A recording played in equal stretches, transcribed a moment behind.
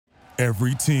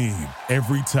Every team,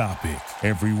 every topic,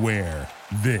 everywhere.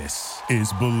 This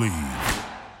is Believe.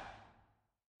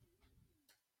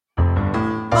 Mark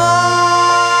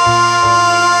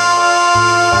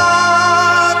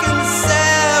and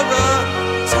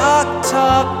Sarah talk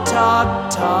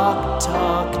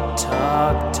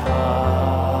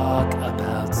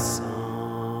about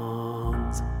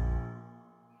songs.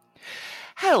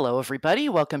 Hello, everybody.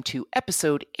 Welcome to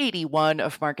episode 81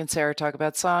 of Mark and Sarah Talk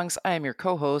About Songs. I am your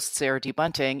co-host, Sarah D.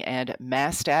 Bunting, and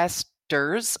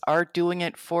Mastasters are doing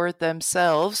it for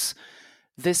themselves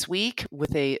this week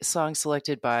with a song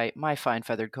selected by my fine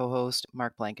feathered co-host,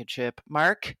 Mark Blankenship.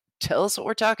 Mark, tell us what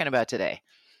we're talking about today.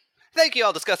 Thank you.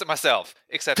 I'll discuss it myself,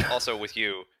 except also with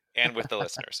you and with the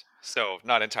listeners. So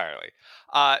not entirely.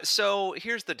 So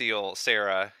here's the deal,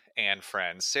 Sarah and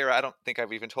friends. Sarah, I don't think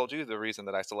I've even told you the reason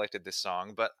that I selected this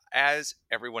song, but as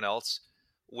everyone else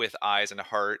with eyes and a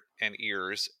heart and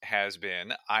ears has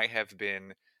been, I have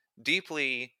been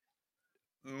deeply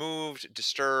moved,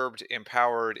 disturbed,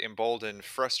 empowered, emboldened,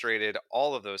 frustrated,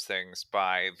 all of those things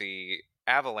by the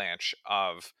avalanche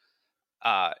of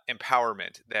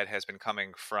empowerment that has been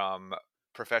coming from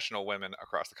professional women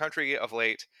across the country of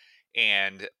late.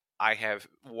 And I have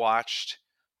watched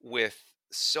with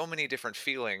so many different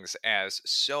feelings as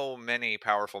so many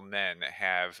powerful men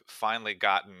have finally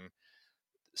gotten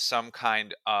some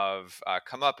kind of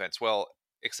comeuppance. Well,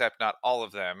 except not all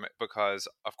of them, because,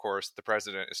 of course, the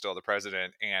president is still the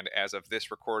president. And as of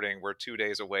this recording, we're 2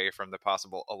 days away from the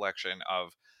possible election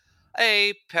of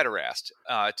a pederast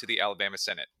to the Alabama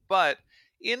Senate. But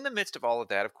in the midst of all of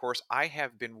that, of course, I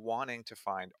have been wanting to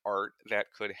find art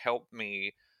that could help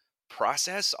me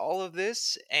process all of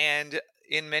this. And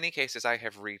in many cases, I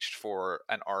have reached for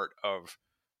an art of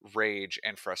rage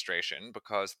and frustration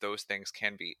because those things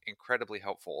can be incredibly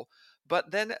helpful.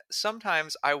 But then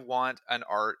sometimes I want an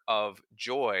art of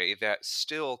joy that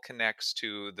still connects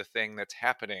to the thing that's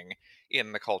happening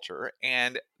in the culture.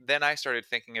 And then I started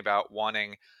thinking about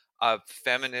wanting a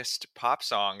feminist pop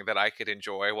song that I could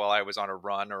enjoy while I was on a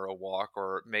run or a walk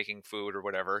or making food or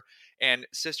whatever. And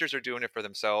Sisters Are Doing It For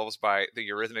Themselves by the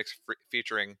Eurythmics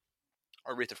featuring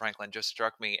Aretha Franklin just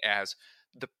struck me as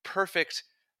the perfect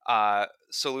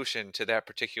solution to that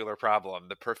particular problem,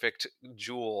 the perfect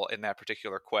jewel in that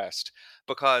particular quest,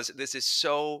 because this is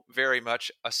so very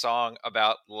much a song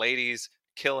about ladies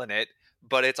killing it,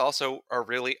 but it's also a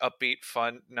really upbeat,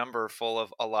 fun number full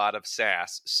of a lot of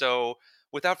sass. So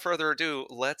without further ado,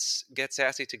 let's get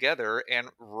sassy together and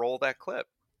roll that clip.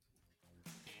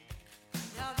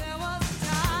 Now there was a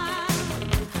time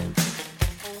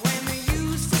when we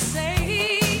used to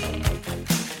say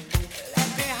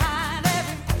that behind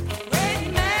every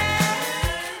great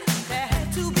man there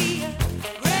had to be a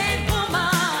great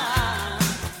woman.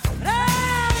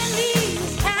 But in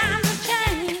these times of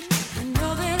change, we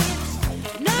know that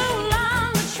it's no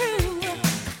longer true.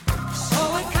 So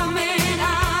we're coming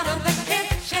out of the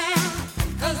kitchen,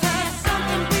 'cause there's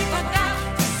something we forgot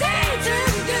to say to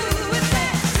you. It's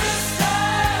that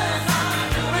sisters are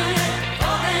doing it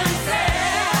for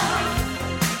themselves,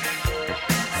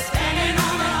 standing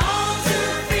on their own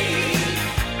 2 feet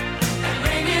and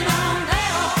ringing on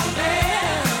their own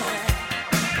bell.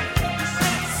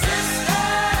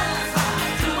 Sisters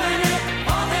are doing it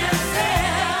for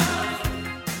themselves.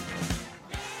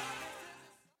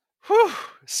 Whew.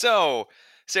 So,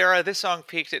 Sarah, this song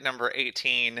peaked at number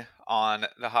 18 on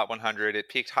the Hot 100. It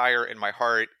peaked higher in my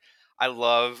heart. I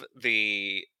love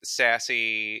the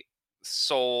sassy,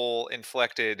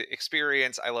 soul-inflected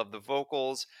experience. I love the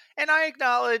vocals. And I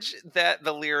acknowledge that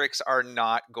the lyrics are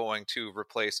not going to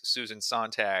replace Susan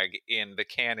Sontag in the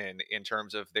canon in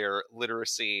terms of their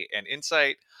literacy and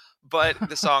insight. But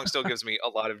the song still gives me a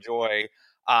lot of joy.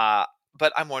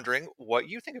 But I'm wondering what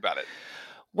you think about it.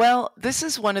 Well, this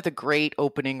is one of the great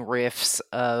opening riffs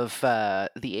of the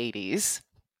 80s.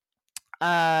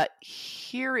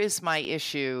 Here is my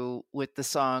issue with the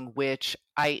song, which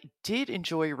I did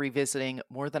enjoy revisiting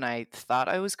more than I thought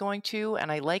I was going to, and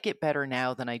I like it better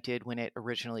now than I did when it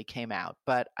originally came out.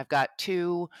 But I've got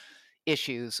 2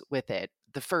 issues with it.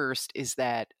 The first is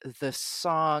that the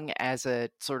song as a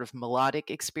sort of melodic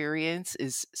experience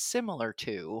is similar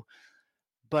to,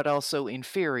 but also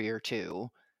inferior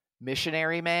to,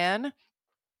 Missionary Man.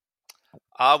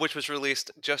 Which was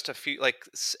released just a few,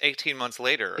 18 months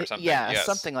later or something. Yeah, Yes.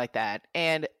 something like that.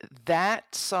 And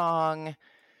that song,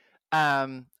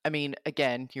 I mean,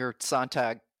 again, your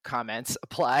Sontag comments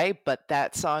apply, but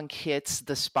that song hits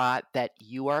the spot that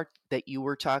you were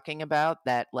talking about,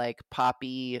 that like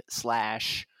poppy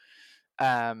slash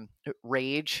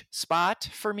rage spot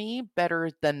for me better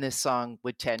than this song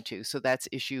would tend to. So that's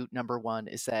issue number 1,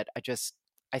 is that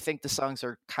I think the songs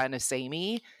are kind of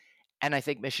samey, and I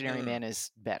think Missionary Mm. Man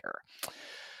is better.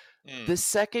 Mm. The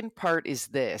second part is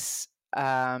this,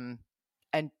 and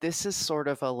this is sort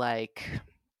of a like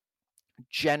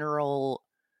general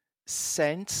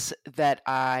sense that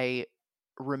I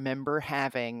remember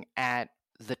having at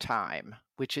the time,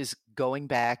 which is going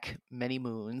back many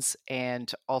moons,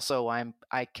 and also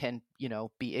I can,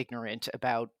 be ignorant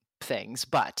about things,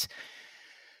 but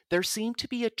there seemed to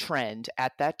be a trend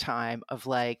at that time of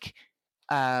like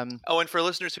Oh, and for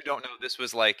listeners who don't know, this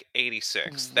was like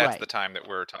 86. That's the right. time that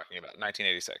we're talking about,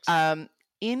 1986.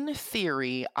 In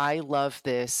theory, I love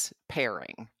this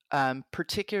pairing,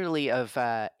 particularly of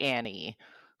Annie,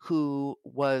 who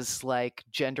was like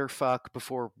gender fuck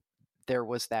before there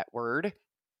was that word,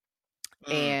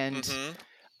 and Mhm.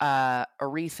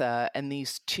 Aretha, and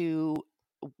these two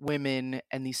women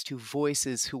and these two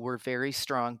voices who were very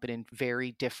strong, but in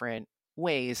very different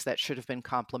ways that should have been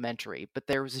complementary. But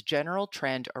there was a general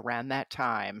trend around that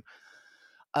time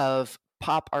of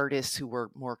pop artists who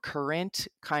were more current,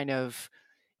 kind of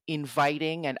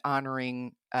inviting and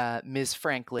honoring Ms.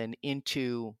 Franklin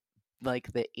into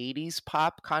like the 80s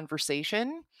pop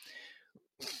conversation,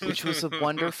 which was a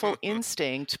wonderful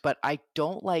instinct, but I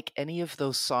don't like any of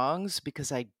those songs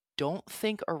because I don't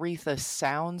think Aretha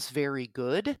sounds very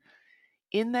good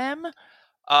in them.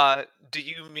 Do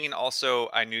you mean also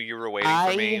I Knew You Were Waiting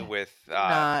for Me I with do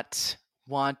not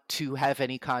want to have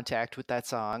any contact with that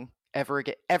song ever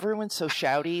again. Everyone's so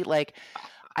shouty. Like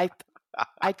I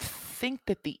think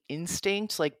that the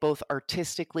instinct, like both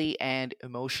artistically and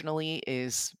emotionally,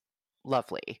 is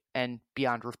lovely and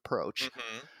beyond reproach.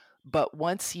 Mhm. But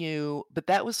but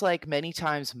that was like many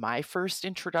times my first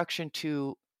introduction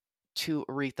to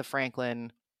Aretha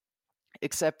Franklin,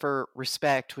 except for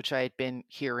Respect, which I had been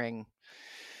hearing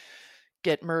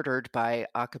get murdered by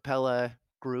a cappella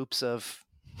groups of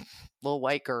little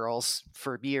white girls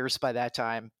for years by that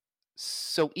time.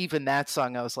 So even that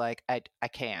song, I was like, I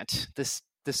can't. This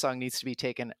song needs to be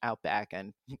taken out back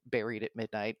and buried at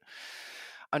midnight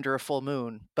under a full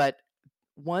moon. But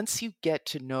once you get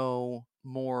to know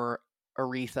more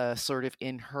Aretha sort of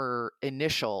in her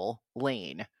initial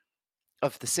lane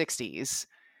of the 60s,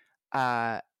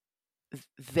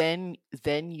 then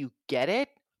you get it.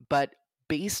 But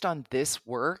based on this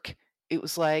work, it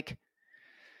was like,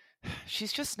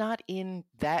 she's just not in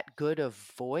that good of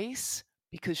voice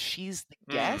because she's the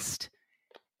guest.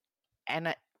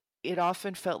 And it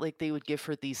often felt like they would give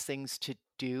her these things to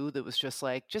do that was just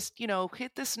like, just,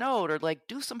 hit this note or like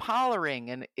do some hollering.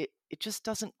 And it just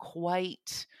doesn't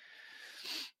quite,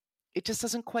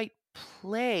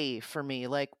 play for me.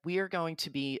 Like, we are going to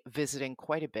be visiting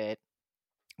quite a bit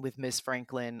with Miss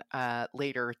Franklin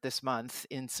later this month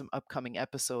in some upcoming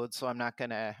episodes. So I'm going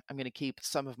to keep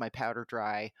some of my powder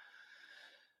dry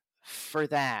for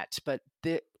that. But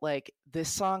this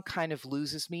song kind of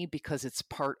loses me because it's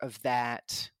part of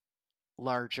that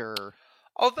larger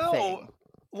Although, thing.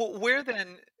 where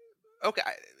then? Okay,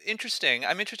 interesting.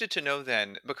 I'm interested to know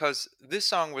then, because this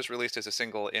song was released as a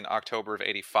single in October of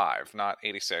 85, not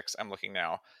 86. I'm looking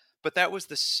now. But that was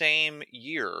the same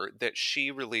year that she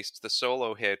released the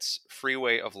solo hits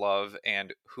Freeway of Love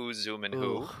and Who's Zoomin'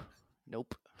 Who. Ugh,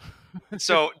 nope.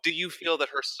 So, do you feel that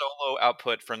her solo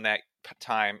output from that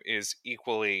time is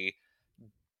equally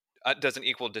doesn't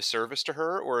equal disservice to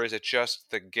her, or is it just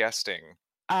the guesting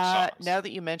songs? Now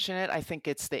that you mention it, I think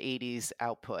it's the 80s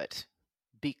output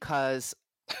because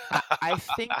I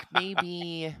think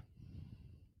maybe,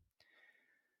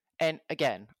 and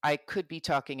again, I could be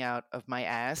talking out of my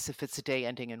ass. If it's a day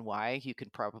ending in Y, you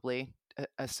could probably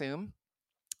assume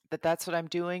that that's what I'm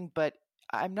doing, but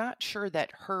I'm not sure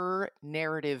that her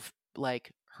narrative,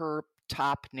 like her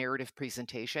top narrative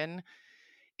presentation,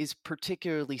 is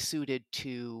particularly suited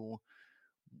to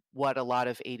what a lot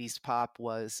of 80s pop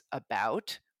was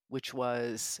about, which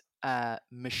was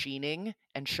machining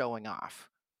and showing off.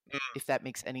 If that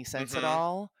makes any sense at Mhm.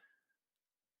 all.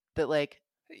 That like,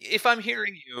 If I'm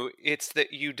hearing you, it's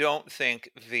that you don't think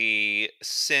the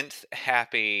synth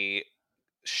happy,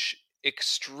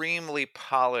 extremely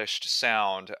polished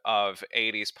sound of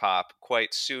 80s pop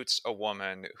quite suits a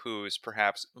woman whose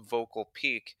perhaps vocal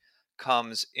peak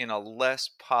comes in a less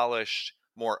polished,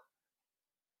 more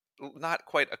not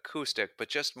quite acoustic, but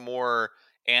just more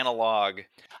analog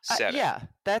setting.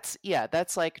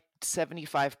 that's like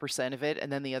 75% of it,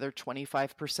 and then the other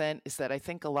 25% is that I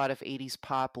think a lot of 80s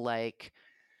pop like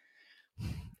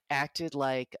acted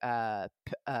like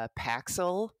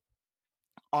Paxil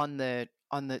on the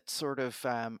sort of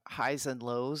highs and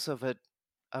lows of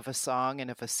a song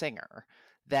and of a singer,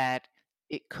 that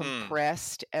it Mm.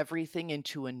 compressed everything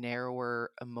into a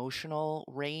narrower emotional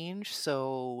range.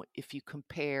 So if you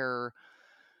compare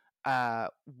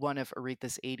one of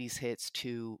Aretha's 80s hits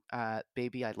to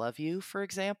Baby I Love You, for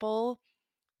example,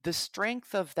 the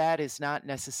strength of that is not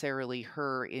necessarily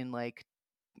her in like,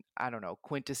 I don't know,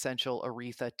 quintessential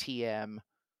Aretha TM,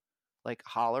 like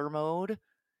holler mode.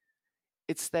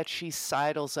 It's that she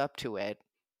sidles up to it.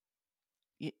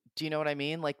 Do you know what I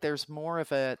mean? Like there's more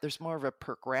of a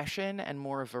progression and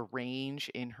more of a range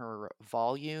in her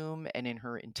volume and in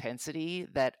her intensity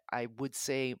that I would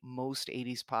say most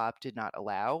 80s pop did not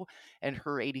allow, and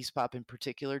her 80s pop in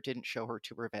particular didn't show her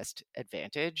to her best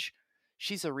advantage.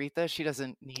 She's Aretha, she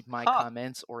doesn't need my Huh.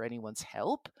 comments or anyone's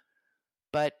help,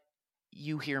 but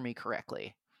you hear me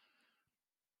correctly.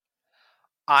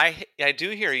 I do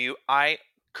hear you. I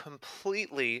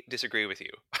completely disagree with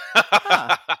you.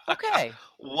 Huh. Okay.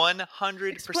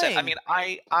 100%. I Explain. mean,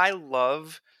 I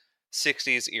love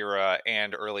 60s era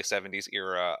and early 70s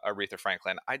era Aretha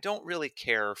Franklin. I don't really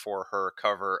care for her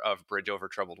cover of Bridge Over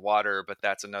Troubled Water, but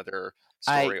that's another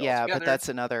story But altogether.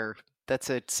 that's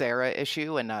a Sarah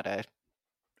issue and not a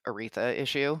Aretha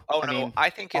issue. Oh I no, mean, I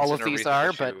think it's all an of these Aretha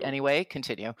are, but issue. anyway,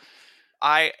 continue.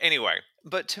 Anyway,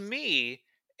 but to me,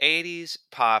 80s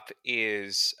pop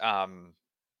is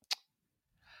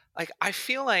like I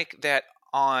feel like that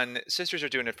on Sisters Are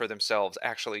Doing It for Themselves,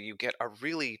 actually you get a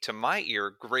really, to my ear,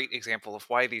 great example of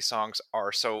why these songs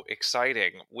are so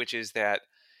exciting, which is that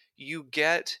you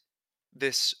get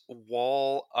this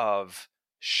wall of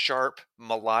sharp,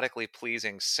 melodically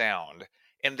pleasing sound.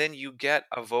 And then you get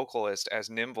a vocalist as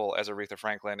nimble as Aretha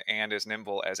Franklin and as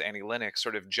nimble as Annie Lennox,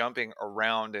 sort of jumping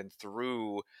around and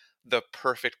through the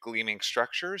perfect gleaming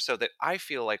structure. So that I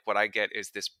feel like what I get is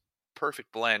this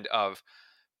perfect blend of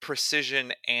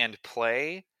precision and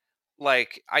play.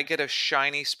 Like I get a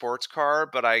shiny sports car,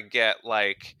 but I get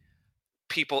like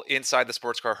people inside the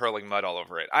sports car hurling mud all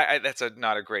over it. That's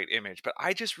not a great image, but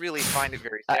I just really find it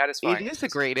very It satisfying is a because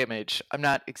great image. I'm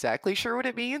not exactly sure what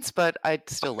it means, but I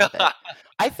still love it.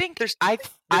 I think there's there's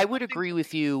I would something. agree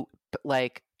with you,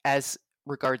 like as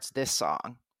regards this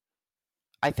song.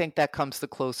 I think that comes the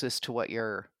closest to what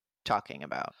you're talking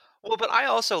about. Well, but I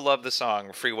also love the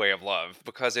song "Freeway of Love"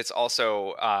 because it's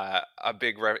also a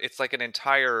big. It's like an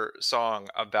entire song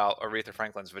about Aretha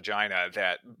Franklin's vagina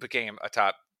that became a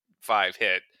top 5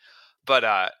 hit. But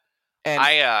And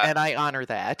I I honor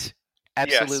that.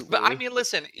 yes, but I Absolutely. mean,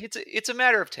 listen, it's a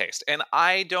matter of taste, and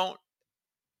I don't.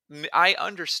 I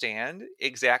understand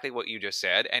exactly what you just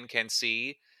said and can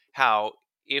see how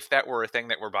if that were a thing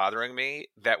that were bothering me,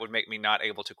 that would make me not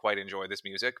able to quite enjoy this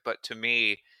music. But to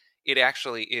me, it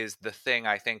actually is the thing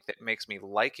I think that makes me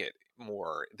like it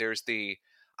more.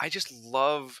 I just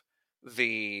love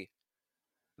the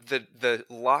the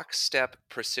lockstep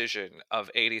precision of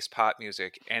 80s pop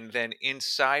music, and then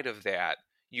inside of that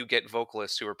you get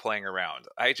vocalists who are playing around.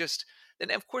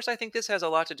 And of course I think this has a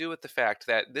lot to do with the fact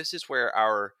that this is where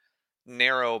our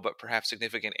narrow but perhaps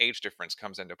significant age difference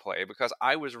comes into play, because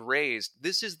I was raised,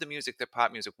 this is the music that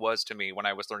pop music was to me when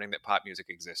I was learning that pop music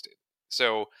existed.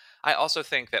 So I also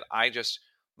think that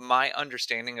my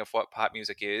understanding of what pop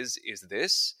music is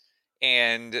this.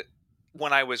 And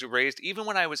when I was raised, even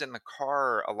when I was in the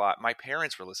car a lot, my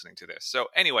parents were listening to this. So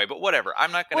anyway, but whatever.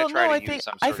 I'm not going to Well, try no, to use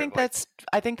some sort of like.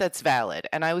 I think that's valid.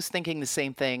 And I was thinking the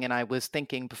same thing, and I was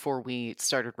thinking before we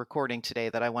started recording today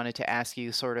that I wanted to ask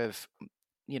you sort of,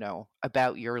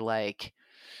 about your like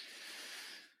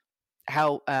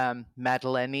how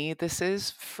Madeleine this is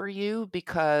for you,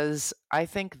 because I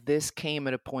think this came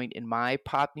at a point in my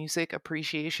pop music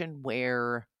appreciation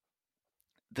where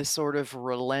the sort of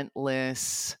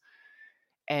relentless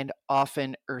and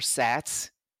often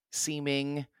ersatz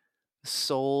seeming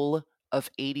soul of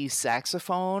 80s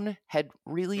saxophone had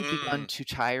really begun Mm, to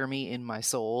tire me in my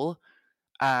soul.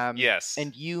 yes.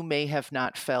 And you may have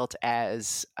not felt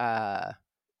as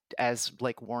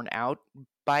like worn out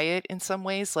by it in some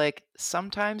ways. Like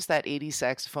sometimes that 80s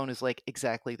saxophone is like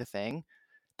exactly the thing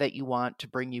that you want to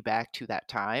bring you back to that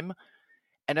time.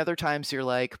 And other times you're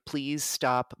like, please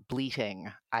stop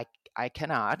bleating. I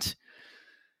cannot.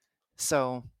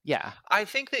 So yeah. I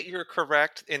think that you're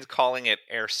correct in calling it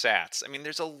ersatz. I mean,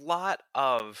 there's a lot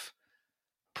of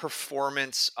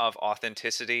performance of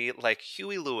authenticity, like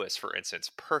Huey Lewis, for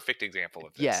instance, perfect example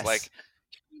of this. Yes. Like,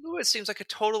 Huey Lewis seems like a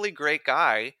totally great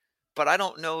guy, but I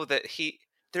don't know that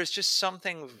there's just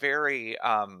something very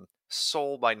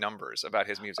soul by numbers about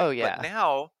his music. Oh But yeah.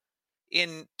 now,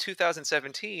 in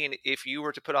 2017, if you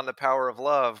were to put on The Power of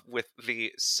Love with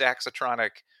the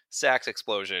saxotronic sax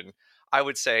explosion, I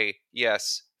would say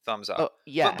yes, thumbs Oh up. But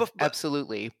yeah, but but,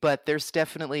 absolutely. But there's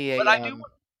definitely but a I do.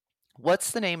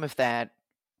 what's the name of that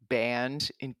band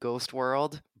in Ghost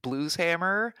World, Blues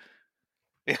Hammer.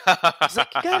 He's It's like,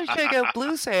 you gotta check out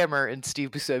Blues Hammer. And Steve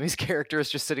Buscemi's character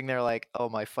is just sitting there like, oh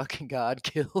my fucking God,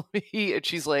 kill me. And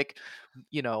she's like,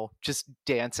 just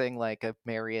dancing like a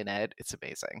marionette. It's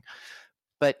amazing.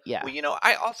 But yeah. Well,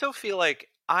 I also feel like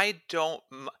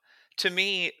to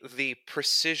me, the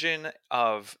precision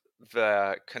of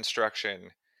the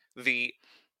construction, the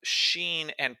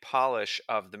sheen and polish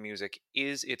of the music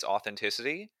is its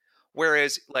authenticity.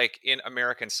 Whereas, like in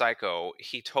American Psycho,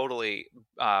 he totally,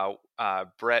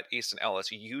 Bret Easton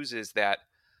Ellis uses that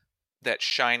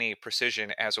shiny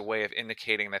precision as a way of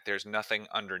indicating that there's nothing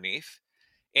underneath.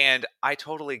 And I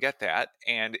totally get that.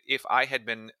 And if I had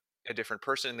been a different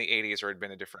person in the 80s, or had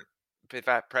been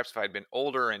perhaps if I'd been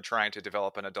older and trying to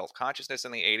develop an adult consciousness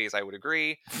in the 80s, I would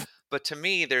agree. But to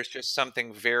me, there's just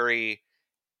something very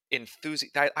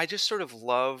I just sort of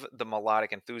love the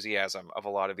melodic enthusiasm of a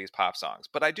lot of these pop songs.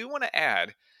 But I do want to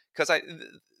add, because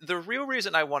the real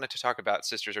reason I wanted to talk about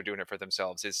Sisters Are Doing It For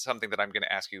Themselves is something that I'm going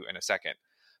to ask you in a second.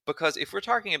 Because if we're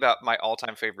talking about my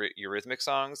all-time favorite Eurythmics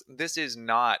songs, this is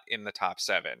not in the top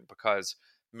 7, because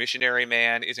Missionary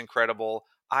Man is incredible.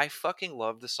 I fucking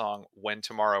love the song When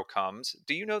Tomorrow Comes.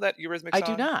 Do you know that Eurythmics song? I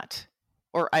do not.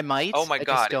 Or I might. Oh my I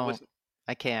God. just don't.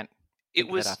 I can't think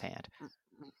of it offhand.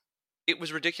 It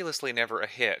was ridiculously never a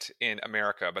hit in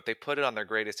America, but they put it on their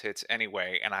greatest hits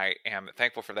anyway, and I am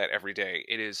thankful for that every day.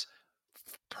 It is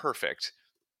perfect.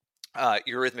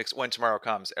 Eurythmics, When Tomorrow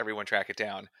Comes, everyone track it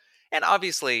down. And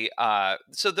obviously,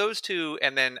 so those two,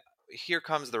 and then Here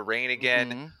Comes the Rain Again.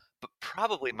 Mm-hmm. But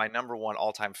probably my number one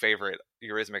all-time favorite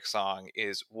Eurythmics song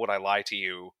is Would I Lie to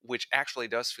You, which actually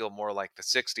does feel more like the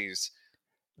 60s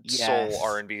soul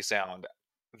R&B sound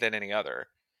than any other.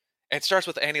 It starts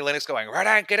with Annie Lennox going,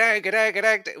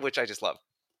 which I just love.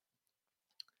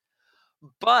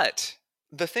 But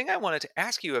the thing I wanted to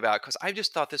ask you about, because I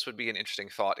just thought this would be an interesting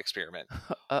thought experiment.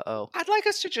 Uh-oh. I'd like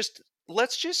us to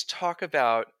let's just talk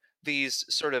about these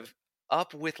sort of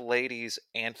up with ladies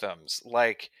anthems,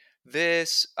 like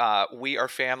this, We Are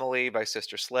Family by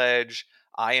Sister Sledge,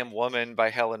 I Am Woman by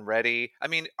Helen Reddy. I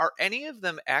mean, are any of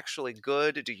them actually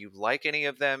good? Do you like any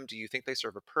of them? Do you think they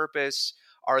serve a purpose?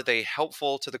 Are they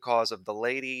helpful to the cause of the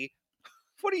lady?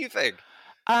 What do you think?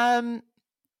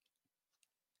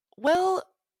 Well,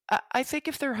 I think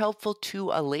if they're helpful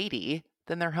to a lady,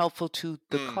 then they're helpful to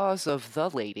the cause of the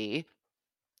lady.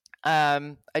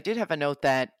 I did have a note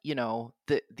that,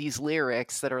 these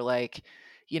lyrics that are like,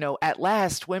 at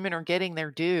last women are getting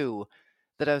their due,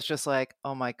 that I was just like,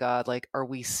 oh my God, like, are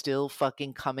we still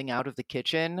fucking coming out of the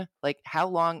kitchen? Like, how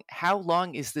long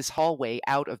is this hallway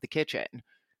out of the kitchen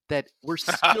that we're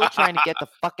still trying to get the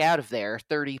fuck out of there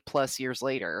 30 plus years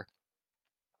later?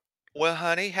 Well,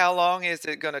 honey, how long is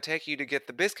it going to take you to get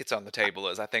the biscuits on the table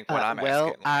is, I think, what I'm well,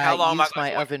 asking. How long I use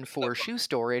my oven for shoe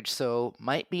storage, so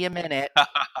might be a minute.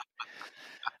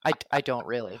 I don't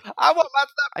really. I want my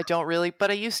stuff. I don't really,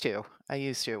 but I used to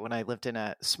when I lived in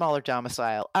a smaller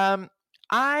domicile.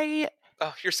 Oh,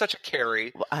 you're such a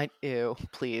Carrie. Ew,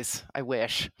 please. I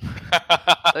wish.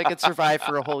 I could survive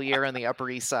for a whole year on the Upper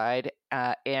East Side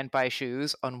and buy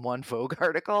shoes on one Vogue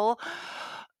article.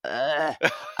 But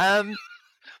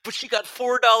she got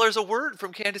 $4 a word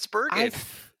from Candice Bergen.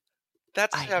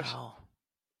 I know.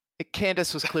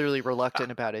 Candice was clearly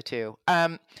reluctant about it too.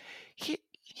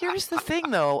 Here's the thing,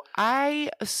 though.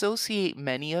 I associate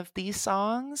many of these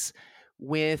songs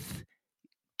with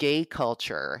gay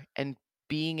culture and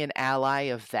being an ally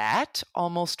of that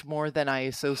almost more than I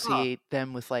associate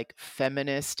them with like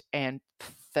feminist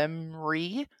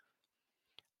anthemry.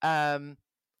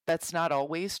 That's not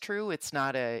always true. It's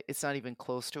not even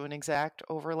close to an exact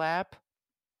overlap.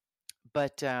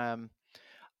 But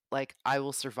like I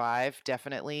Will Survive,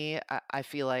 definitely. I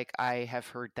feel like I have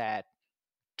heard that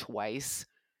twice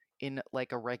in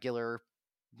like a regular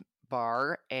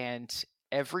bar, and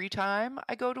every time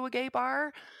I go to a gay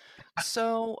bar.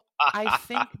 So I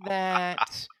think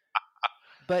that,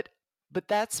 but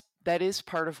that is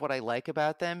part of what I like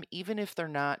about them, even if they're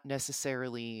not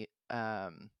necessarily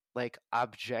like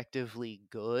objectively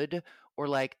good, or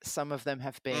like some of them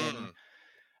have been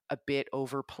a bit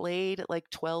overplayed at like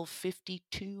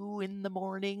 12:52 in the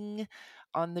morning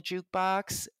on the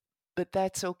jukebox. But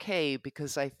that's okay,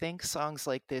 because I think songs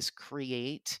like this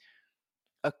create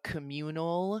a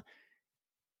communal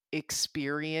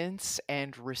experience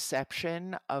and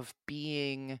reception of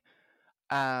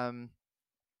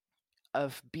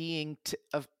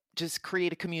just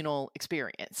create a communal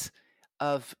experience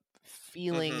of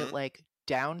feeling like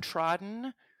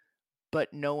downtrodden,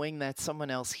 but knowing that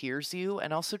someone else hears you,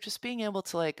 and also just being able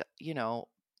to like,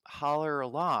 holler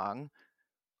along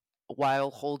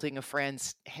while holding a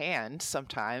friend's hand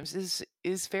sometimes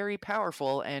is very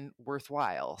powerful and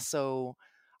worthwhile. So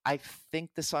I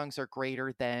think the songs are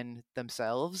greater than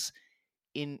themselves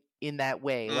in that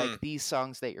way, like Mm. these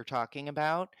songs that you're talking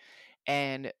about,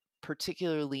 and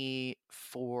particularly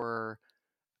for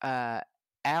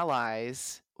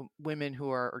allies, women who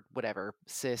are, or whatever,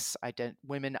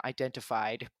 women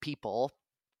identified people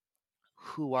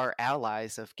who are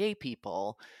allies of gay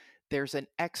people. There's an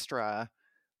extra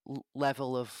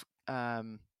level of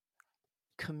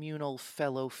communal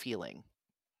fellow feeling.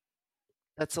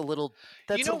 That's a little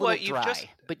You know what? You've just dry,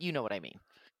 but you know what I mean.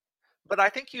 But I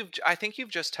think you've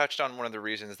just touched on one of the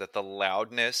reasons that the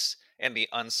loudness and the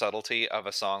unsubtlety of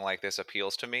a song like this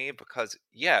appeals to me, because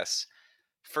yes,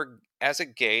 for as a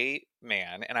gay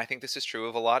man, and I think this is true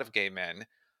of a lot of gay men,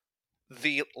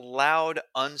 the loud,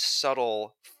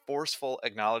 unsubtle, forceful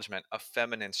acknowledgement of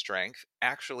feminine strength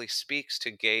actually speaks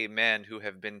to gay men who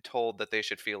have been told that they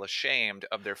should feel ashamed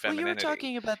of their Well, you were femininity.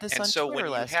 talking about this And on so when Twitter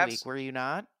you last have week, were you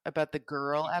not? About the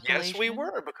girl yes, we appellation?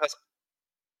 were, because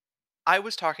I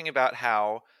was talking about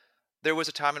how there was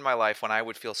a time in my life when I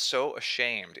would feel so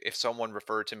ashamed if someone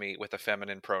referred to me with a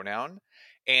feminine pronoun.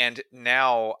 And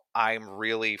now I'm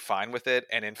really fine with it,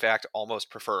 and in fact, almost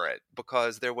prefer it,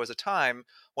 because there was a time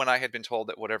when I had been told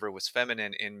that whatever was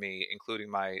feminine in me, including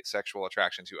my sexual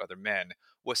attraction to other men,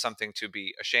 was something to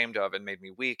be ashamed of and made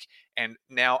me weak. And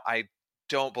now I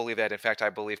don't believe that. In fact, I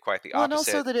believe quite the Well, and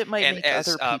also opposite. that it might And make as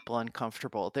other people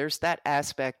uncomfortable. There's that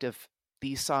aspect of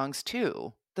these songs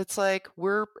too. That's like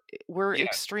we're yes,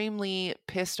 extremely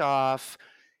pissed off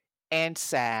and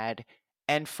sad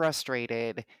and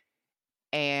frustrated,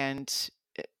 and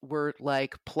we're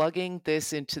like plugging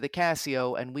this into the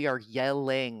Casio and we are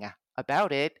yelling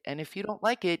about it, and if you don't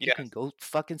like it, you can yes. go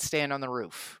fucking stand on the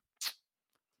roof.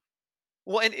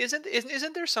 Well, and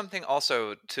isn't there something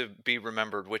also to be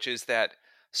remembered, which is that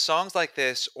songs like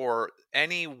this, or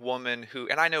any woman who,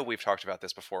 and I know we've talked about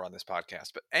this before on this podcast,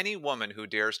 but any woman who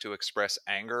dares to express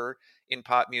anger in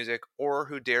pop music, or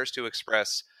who dares to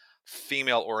express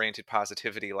female-oriented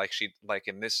positivity, like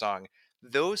in this song,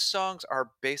 those songs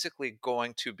are basically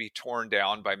going to be torn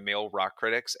down by male rock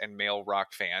critics and male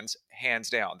rock fans, hands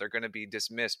down. They're going to be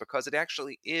dismissed because it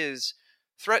actually is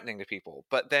threatening to people.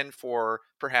 But then for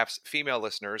perhaps female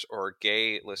listeners or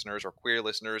gay listeners or queer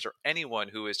listeners or anyone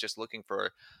who is just looking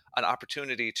for an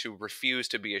opportunity to refuse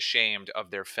to be ashamed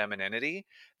of their femininity,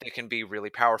 they can be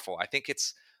really powerful. I think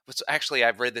actually,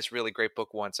 I've read this really great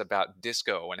book once about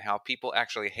disco and how people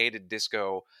actually hated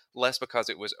disco less because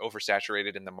it was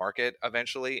oversaturated in the market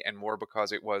eventually, and more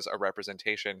because it was a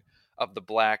representation of the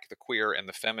black, the queer, and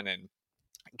the feminine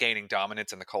gaining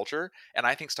dominance in the culture. And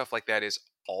I think stuff like that is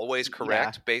always Yeah.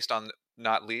 correct, based on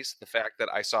not least the fact that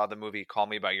I saw the movie Call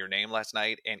Me by Your Name last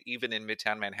night, and even in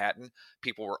Midtown Manhattan,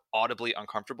 people were audibly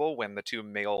uncomfortable when the two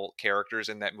male characters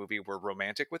in that movie were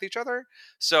romantic with each other.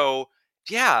 So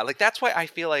yeah, like that's why I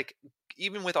feel like,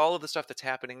 even with all of the stuff that's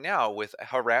happening now with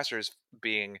harassers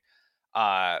being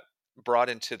uh brought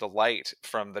into the light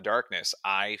from the darkness,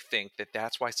 I think that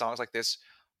that's why songs like this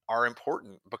are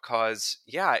important, because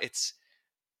yeah,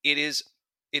 it is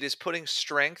it is putting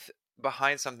strength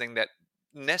behind something that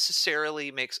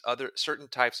necessarily makes other certain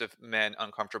types of men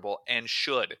uncomfortable, and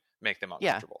should make them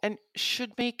Yeah, uncomfortable. and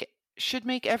should make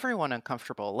everyone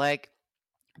uncomfortable. Like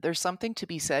there's something to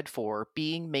be said for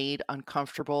being made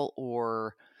uncomfortable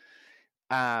or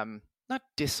not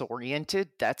disoriented,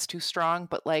 that's too strong,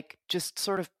 but like just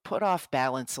sort of put off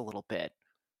balance a little bit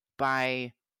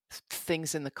by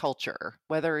things in the culture,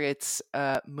 whether it's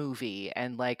a movie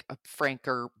and like a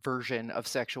franker version of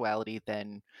sexuality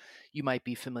than you might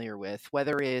be familiar with,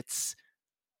 whether it's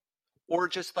Or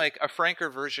just like a franker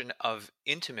version of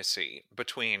intimacy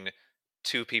between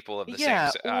two people of the same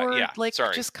yeah, or yeah, like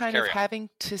sorry, just kind of carry on. having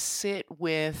to sit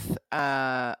with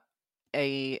an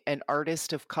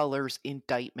artist of color's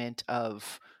indictment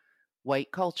of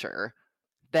white culture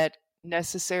that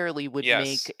necessarily would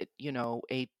Yes. make,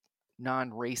 a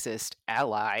non-racist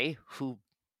ally who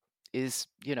is,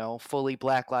 fully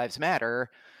Black Lives Matter,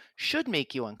 should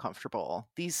make you uncomfortable.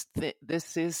 This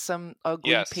is some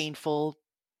ugly, Yes. painful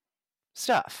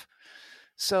stuff.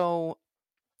 So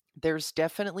there's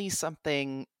definitely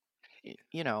something,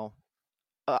 you know,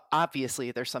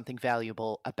 obviously there's something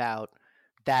valuable about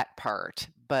that part,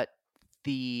 but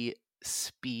the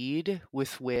speed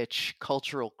with which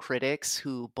cultural critics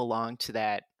who belong to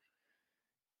that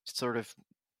sort of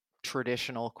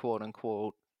traditional, quote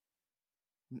unquote,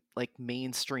 like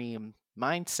mainstream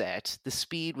mindset, the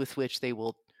speed with which they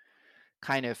will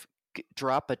kind of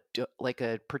drop like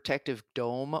a protective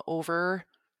dome over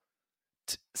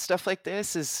stuff like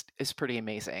this is pretty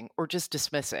amazing. Or just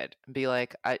dismiss it and be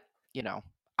like, I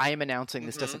am announcing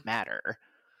this Mhm. doesn't matter.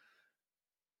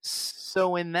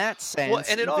 So in that sense, Well,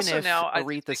 and it even also if now I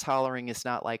Aretha's hollering is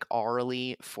not like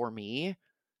aurally for me,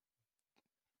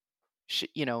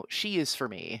 she is for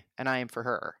me and I am for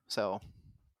her. So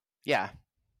yeah.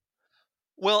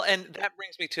 Well, and that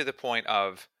brings me to the point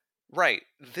of, right,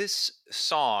 this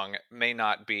song may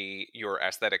not be your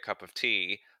aesthetic cup of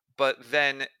tea, but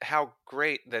then how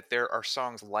great that there are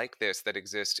songs like this that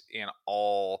exist in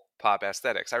all pop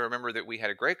aesthetics. I remember that we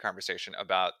had a great conversation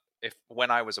about if When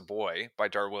I Was a Boy by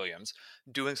Dar Williams,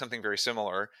 doing something very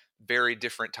similar, very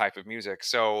different type of music.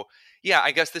 So, yeah,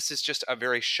 I guess this is just a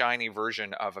very shiny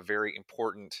version of a very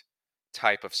important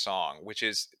type of song, which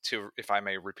is, to, if I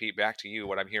may repeat back to you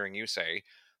what I'm hearing you say,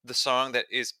 the song that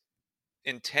is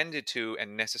intended to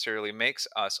and necessarily makes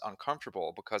us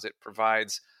uncomfortable because it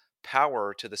provides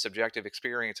power to the subjective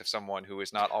experience of someone who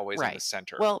is not always in the Right.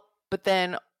 center. Well, but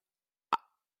then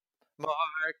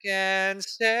Mark and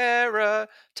Sarah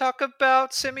talk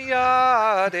about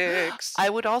semiotics. I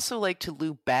would also like to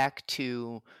loop back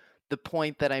to the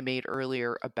point that I made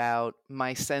earlier about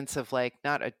my sense of like,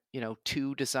 not a,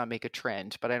 two does not make a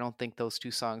trend, but I don't think those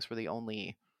two songs were the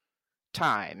only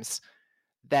times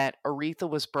that Aretha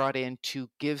was brought in to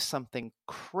give something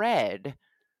cred,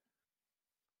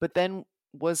 but then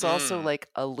was also Mm. like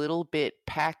a little bit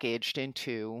packaged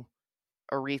into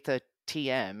Aretha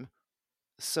TM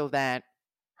so that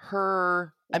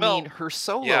her, Well, her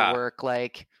solo yeah. work,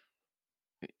 like,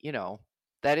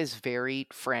 that is very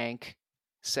frank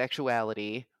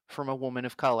sexuality from a woman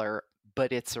of color,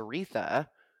 but it's Aretha.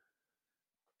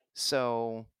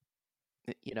 So,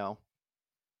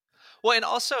 Well, and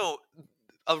also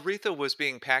Aretha was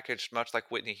being packaged much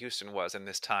like Whitney Houston was in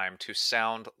this time to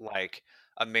sound like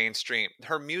a mainstream.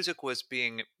 Her music was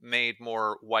being made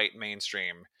more white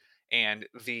mainstream, and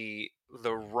the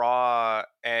raw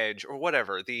edge or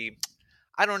whatever,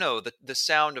 I don't know, the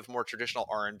sound of more traditional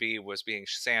R&B was being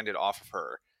sanded off of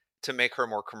her to make her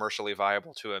more commercially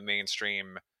viable to a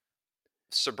mainstream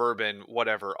suburban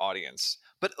whatever audience.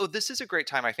 But this is a great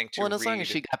time, I think, to well, and as long as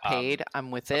read she got paid, I'm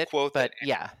with it. quote But that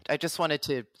yeah, I just wanted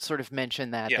to sort of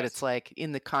mention that Yes. it's like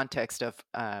in the context of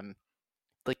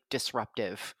like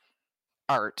disruptive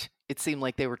art, it seemed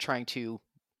like they were trying to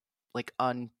like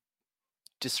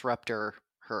undisruptor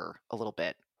her a little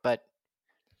bit. But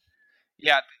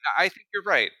Yeah, I think you're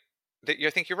right. I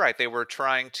think you're right. They were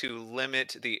trying to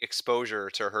limit the exposure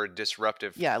to her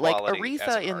disruptive yeah, like quality as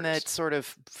Aretha an in that artist. sort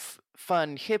of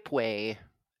fun, hip way,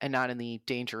 and not in the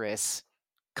dangerous,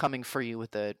 coming for you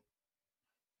with a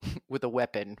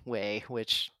weapon way.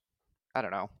 Which I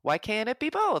don't know. Why can't it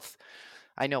be both?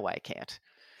 I know why I can't.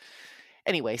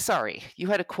 Anyway, sorry. You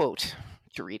had a quote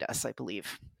to read us, I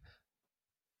believe.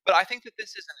 But I think that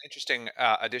this is an interesting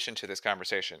addition to this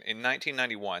conversation. In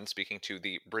 1991, speaking to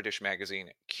the British magazine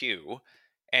Q,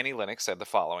 Annie Lennox said the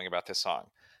following about this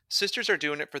song. Sisters Are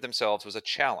Doing It for Themselves was a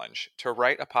challenge to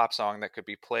write a pop song that could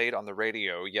be played on the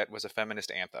radio yet was a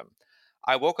feminist anthem.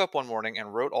 I woke up one morning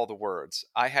and wrote all the words.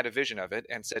 I had a vision of it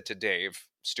and said to Dave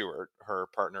Stewart, her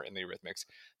partner in the Eurythmics,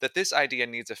 that this idea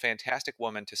needs a fantastic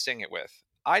woman to sing it with.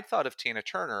 I'd thought of Tina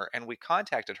Turner and we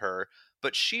contacted her,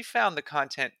 but she found the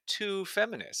content too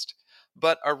feminist.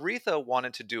 But Aretha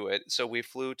wanted to do it, so we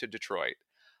flew to Detroit.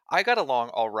 I got along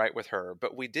all right with her,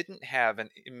 but we didn't have an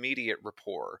immediate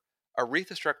rapport.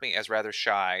 Aretha struck me as rather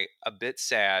shy, a bit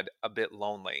sad, a bit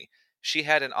lonely. She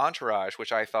had an entourage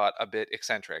which I thought a bit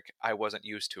eccentric. I wasn't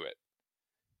used to it.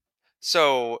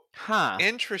 So, And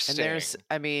interesting.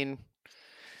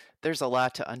 there's a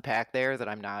lot to unpack there that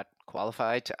I'm not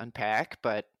qualified to unpack,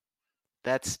 but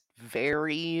that's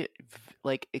very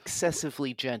like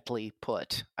excessively gently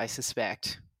put, I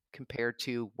suspect, compared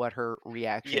to what her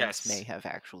reactions Yes. may have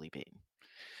actually been.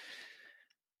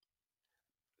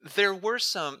 There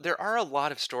are a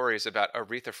lot of stories about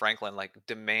Aretha Franklin, like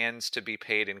demands to be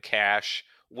paid in cash,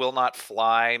 will not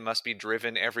fly, must be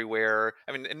driven everywhere.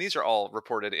 I mean, and these are all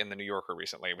reported in the New Yorker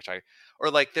recently, or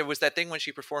like there was that thing when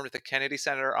she performed at the Kennedy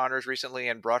Center Honors recently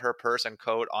and brought her purse and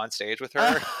coat on stage with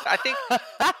her. I think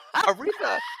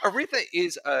Aretha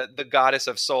is the goddess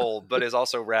of soul, but is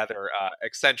also rather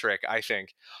eccentric, I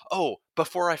think. Oh,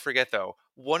 before I forget though,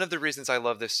 one of the reasons I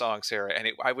love this song, Sarah, and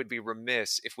I would be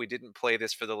remiss if we didn't play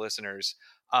this for the listeners.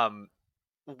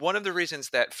 One of the reasons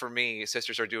that for me,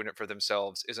 Sisters Are Doing It for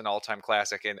Themselves is an all-time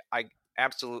classic, and I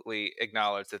absolutely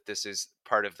acknowledge that this is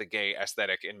part of the gay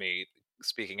aesthetic in me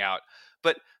speaking out.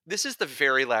 But this is the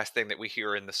very last thing that we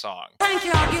hear in the song. Thank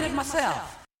you, I'll get it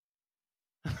myself.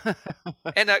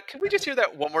 And can we just hear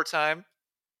that one more time?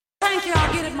 Thank you,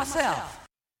 I'll get it myself.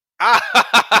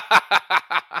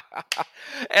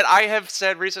 And I have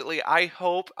said recently, I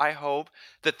hope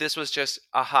that this was just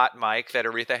a hot mic that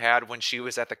Aretha had when she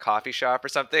was at the coffee shop or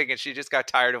something, and she just got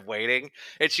tired of waiting,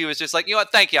 and she was just like, you know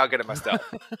what, thank you, I'll get it myself.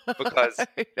 Because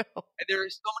I know. and there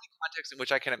is so many contexts in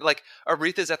which I can, like,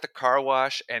 Aretha's at the car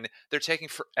wash, and they're taking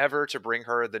forever to bring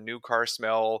her the new car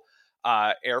smell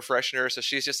air freshener, so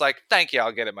she's just like, thank you,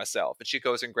 I'll get it myself, and she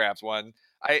goes and grabs one.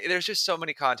 There's just so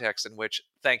many contexts in which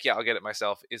thank you, I'll get it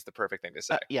myself is the perfect thing to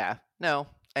say. Yeah, no,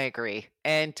 I agree.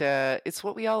 And it's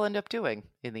what we all end up doing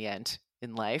in the end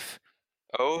in life.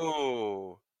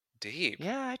 Oh, deep.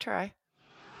 Yeah, I try.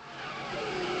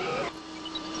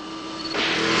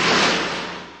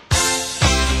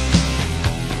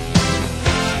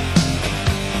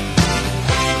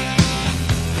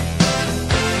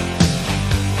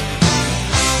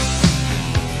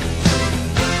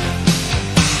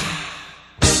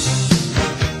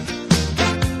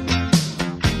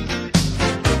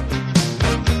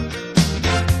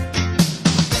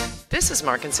 This is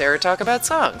Mark and Sarah Talk About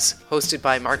Songs, hosted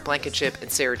by Mark Blankenship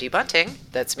and Sarah D. Bunting,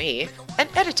 that's me, and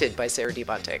edited by Sarah D.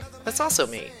 Bunting, that's also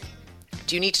me.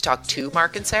 Do you need to talk to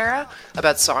Mark and Sarah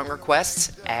about song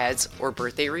requests, ads, or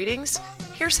birthday readings?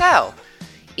 Here's how.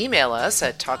 Email us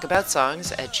at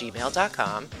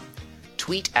talkaboutsongs@gmail.com,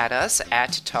 tweet at us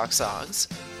at talksongs,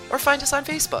 or find us on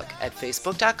Facebook at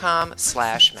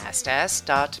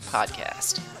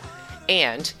facebook.com/mastass.podcast.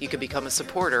 And you can become a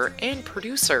supporter and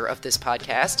producer of this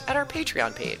podcast at our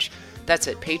Patreon page. That's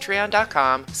at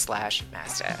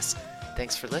patreon.com/mastass.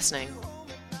 Thanks for listening. Don't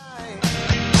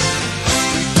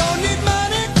need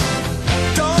money,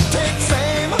 don't take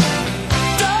fame,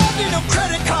 don't need no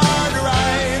credit card to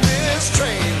ride this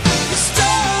train. It's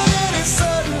strong and it's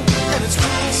sudden and it's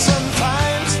cruel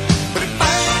sometimes, but it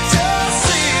might just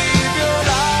save your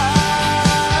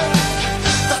life.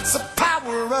 That's the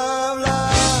power of love.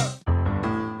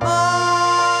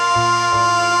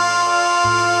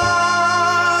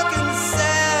 Mark and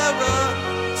Sarah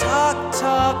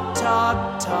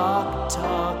talk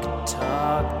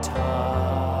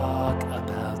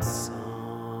about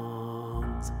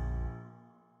songs.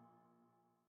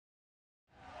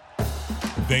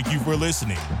 Thank you for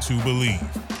listening to Believe.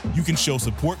 You can show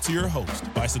support to your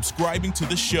host by subscribing to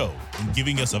the show and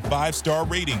giving us a 5-star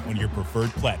rating on your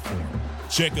preferred platform.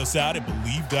 Check us out at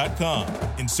Believe.com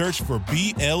and search for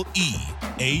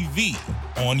BLEAV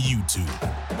on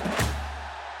YouTube.